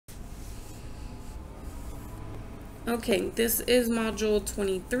Okay, this is module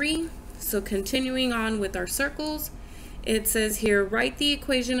 23. So continuing on with our circles, it says here, write the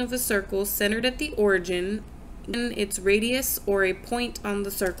equation of a circle centered at the origin and its radius or a point on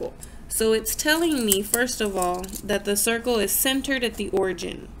the circle. So it's telling me, first of all, that the circle is centered at the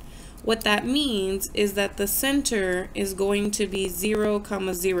origin. What that means is that the center is going to be 0,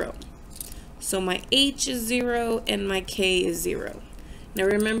 0. So my h is 0 and my k is 0. Now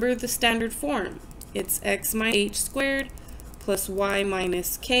remember the standard form. It's x minus h squared plus y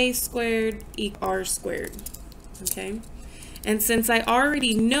minus k squared equals r squared. Okay? And since I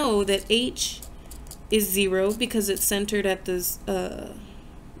already know that h is 0 because it's centered at the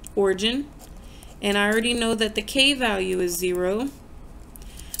origin, and I already know that the k value is 0,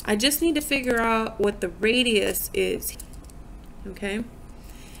 I just need to figure out what the radius is. Okay?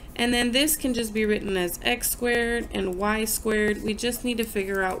 And then this can just be written as x squared and y squared. We just need to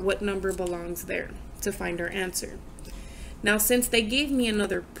figure out what number belongs there to find our answer. Now, since they gave me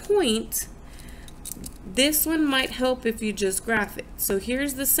another point, this one might help if you just graph it. So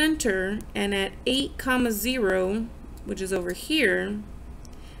here's the center, and at 8, 0, which is over here,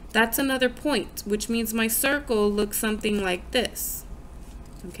 that's another point, which means my circle looks something like this.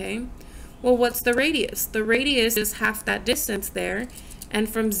 Okay? Well, what's the radius? The radius is half that distance there. And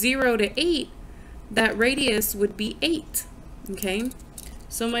from 0 to 8, that radius would be 8, okay?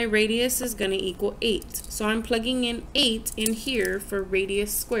 So my radius is going to equal 8. So I'm plugging in 8 in here for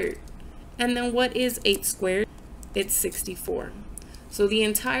radius squared. And then what is 8 squared? It's 64. So the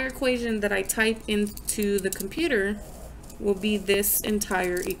entire equation that I type into the computer will be this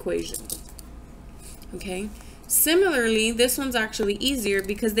entire equation, okay? Similarly, this one's actually easier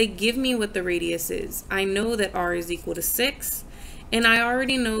because they give me what the radius is. I know that r is equal to 6. And I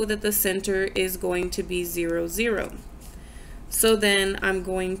already know that the center is going to be 0, 0. So then I'm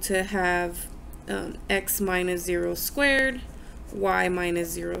going to have x minus 0 squared, y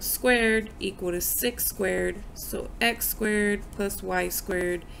minus 0 squared equal to 6 squared. So x squared plus y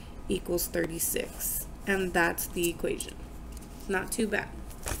squared equals 36. And that's the equation. Not too bad.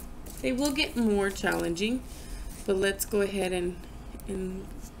 They will get more challenging, but let's go ahead and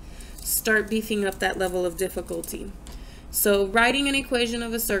start beefing up that level of difficulty. So writing an equation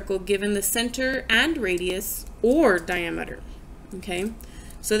of a circle given the center and radius or diameter, okay?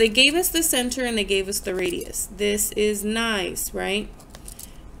 So they gave us the center and they gave us the radius. This is nice, right?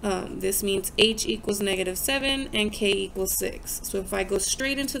 This means h equals -7 and k equals 6. So if I go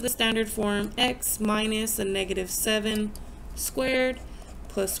straight into the standard form, x minus a -7 squared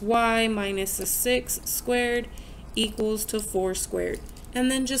plus y minus a 6 squared equals to 4 squared.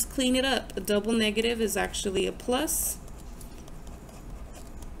 And then just clean it up. A double negative is actually a plus.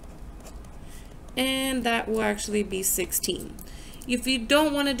 And that will actually be 16. If you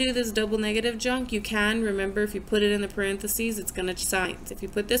don't want to do this double negative junk, you can. Remember, if you put it in the parentheses, it's going to change signs. If you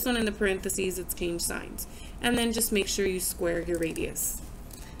put this one in the parentheses, it's change signs. And then just make sure you square your radius.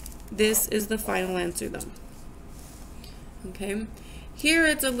 This is the final answer though. Okay. Here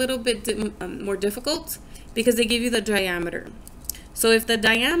it's a little bit more difficult because they give you the diameter. So if the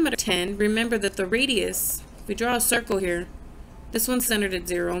diameter is 10, remember that the radius, if we draw a circle here, this one's centered at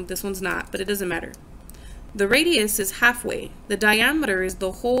 0, this one's not, but it doesn't matter. The radius is halfway. The diameter is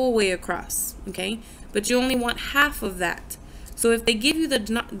the whole way across, okay? But you only want half of that. So if they give you the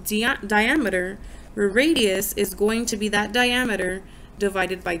diameter, your radius is going to be that diameter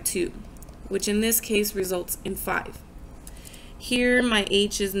divided by 2, which in this case results in 5. Here my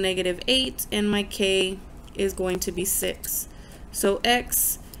h is -8 and my k is going to be 6. So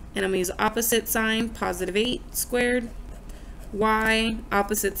x, and I'm going to use opposite sign, +8 squared, y,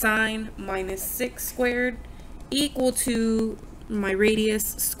 opposite sign, -6 squared, equal to my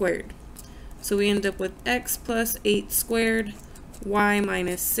radius squared. So we end up with x plus 8 squared, y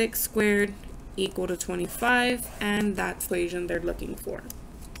minus 6 squared, equal to 25, and that's the equation they're looking for.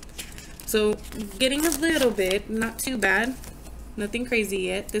 So getting a little bit, not too bad, nothing crazy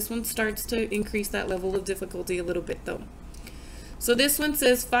yet. This one starts to increase that level of difficulty a little bit though. So this one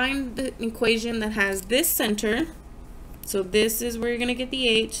says find the equation that has this center. So this is where you're going to get the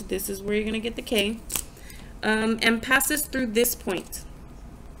h, this is where you're going to get the k, and passes through this point.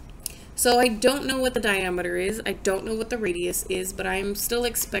 So I don't know what the diameter is, I don't know what the radius is, but I'm still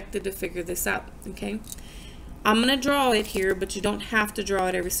expected to figure this out, okay? I'm going to draw it here, but you don't have to draw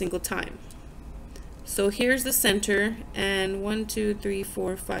it every single time. So here's the center, and 1, 2, 3,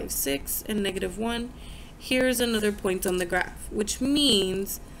 4, 5, 6, and -1. Here's another point on the graph, which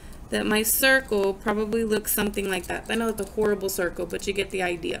means that my circle probably looks something like that. I know it's a horrible circle, but you get the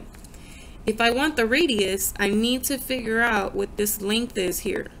idea. If I want the radius, I need to figure out what this length is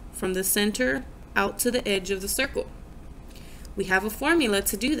here, from the center out to the edge of the circle. we have a formula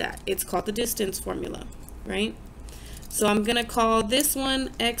to do that. It's called the distance formula, right? So I'm going to call this one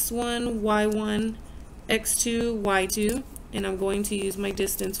x1, y1, x2, y2, and I'm going to use my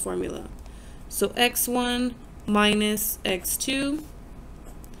distance formula. So x1 minus x2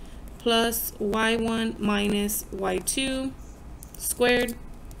 plus y1 minus y2 squared.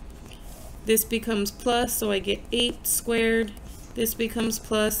 This becomes plus, so I get 8 squared. This becomes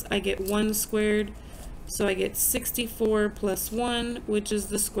plus, I get 1 squared. So I get 64 plus 1, which is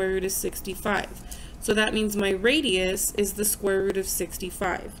the square root of 65. So that means my radius is the square root of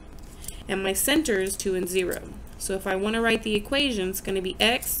 65. And my center is 2 and 0. So if I want to write the equation, it's going to be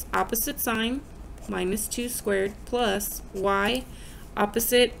x, opposite sign, minus 2 squared, plus y,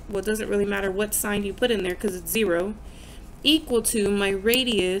 opposite, well, it doesn't really matter what sign you put in there because it's 0, equal to my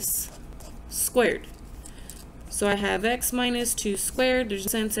radius squared. So I have x minus 2 squared. There's no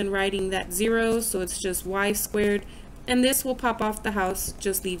sense in writing that 0, so it's just y squared. And this will pop off the house,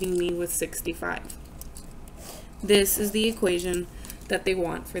 just leaving me with 65. This is the equation that they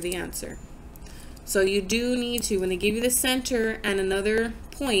want for the answer. So you do need to, when they give you the center and another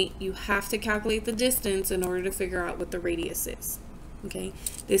point, you have to calculate the distance in order to figure out what the radius is. Okay,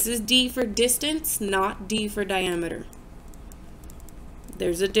 this is D for distance, not D for diameter.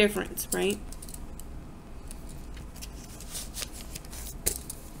 There's a difference, right?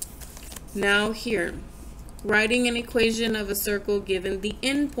 Now here, writing an equation of a circle given the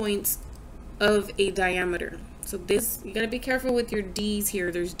endpoints of a diameter. So this, you gotta be careful with your D's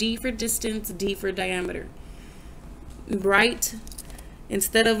here. There's D for distance, D for diameter. Write,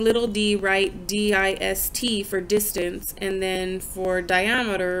 instead of little d, write DIST for distance, and then for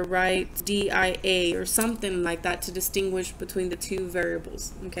diameter, write DIA or something like that to distinguish between the two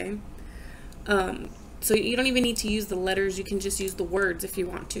variables, okay? So you don't even need to use the letters, you can just use the words if you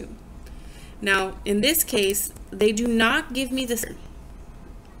want to. Now, in this case, they do not give me this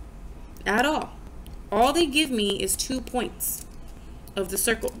at all. All they give me is 2 points of the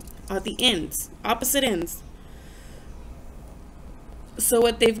circle at the ends, opposite ends. So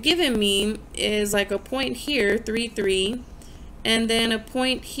what they've given me is like a point here, 3, 3, and then a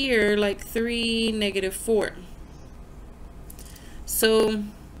point here, like 3, negative 4. So,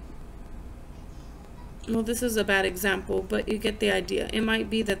 well, this is a bad example, but you get the idea. It might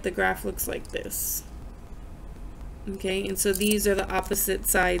be that the graph looks like this. Okay, and so these are the opposite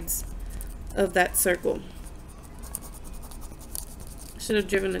sides of that circle. Should have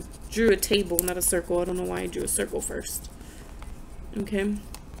drew a table, not a circle. I don't know why I drew a circle first. Okay.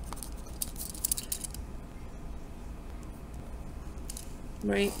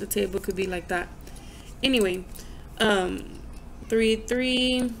 Right, the table could be like that. Anyway, 3,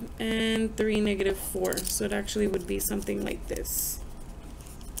 3, and 3, negative 4. So it actually would be something like this,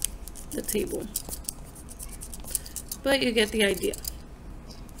 the table. But you get the idea.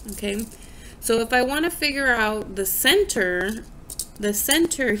 Okay, so if I want to figure out the center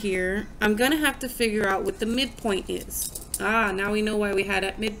here, I'm going to have to figure out what the midpoint is. Ah, now we know why we had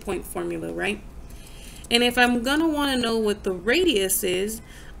that midpoint formula, right? And if I'm going to want to know what the radius is,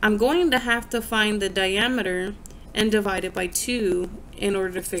 I'm going to have to find the diameter and divide it by 2 in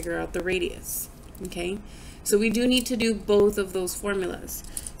order to figure out the radius. Okay, so we do need to do both of those formulas.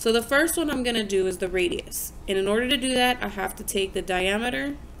 So the first one I'm going to do is the radius. And in order to do that, I have to take the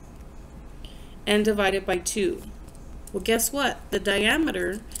diameter and divide it by 2. Well, guess what? The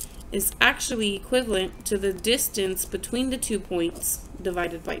diameter is actually equivalent to the distance between the 2 points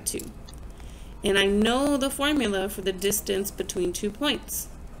divided by 2. And I know the formula for the distance between 2 points.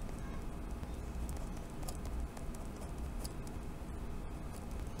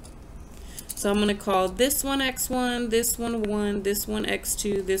 So I'm going to call this one x1, this one 1, this one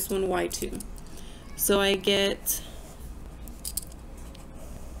x2, this one y2. So I get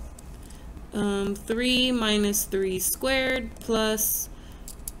 3 minus 3 squared plus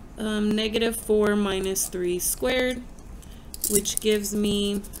negative 4 minus 3 squared, which gives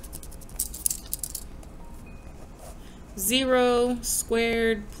me 0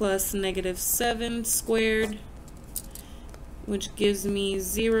 squared plus negative 7 squared, which gives me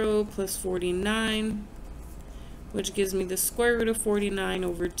 0 plus 49, which gives me the square root of 49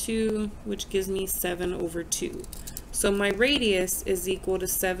 over 2, which gives me 7 over 2. So my radius is equal to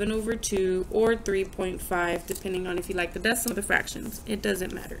 7 over 2 or 3.5, depending on if you like the decimal or the fractions. It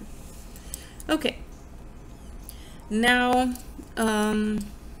doesn't matter. Okay. Now,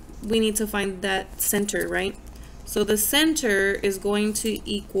 we need to find that center, right? So the center is going to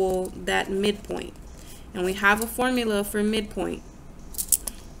equal that midpoint. And we have a formula for midpoint.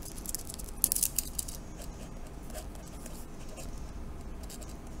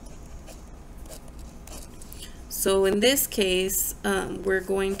 So in this case, we're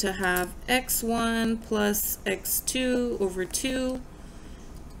going to have x1 plus x2 over 2,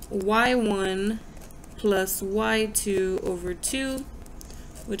 y1 plus y2 over 2,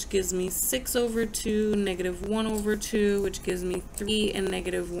 which gives me 6 over 2, negative 1 over 2, which gives me 3 and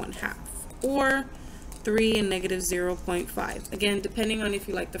negative 1/2, or 3 and negative 0.5. Again, depending on if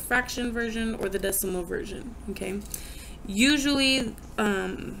you like the fraction version or the decimal version, okay? Usually,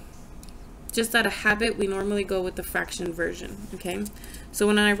 just out of habit, we normally go with the fraction version, okay? So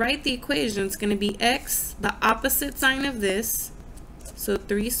when I write the equation, it's going to be x, the opposite sign of this, so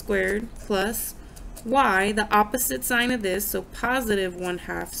 3 squared, plus y, the opposite sign of this, so positive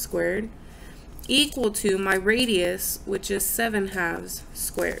 1/2 squared, equal to my radius, which is 7/2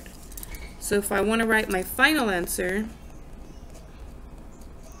 squared. So if I want to write my final answer,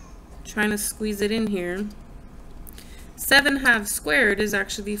 trying to squeeze it in here, 7/2 squared is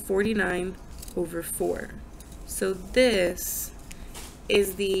actually 49 over 4. So this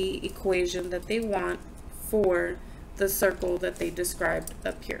is the equation that they want for the circle that they described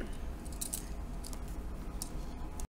up here.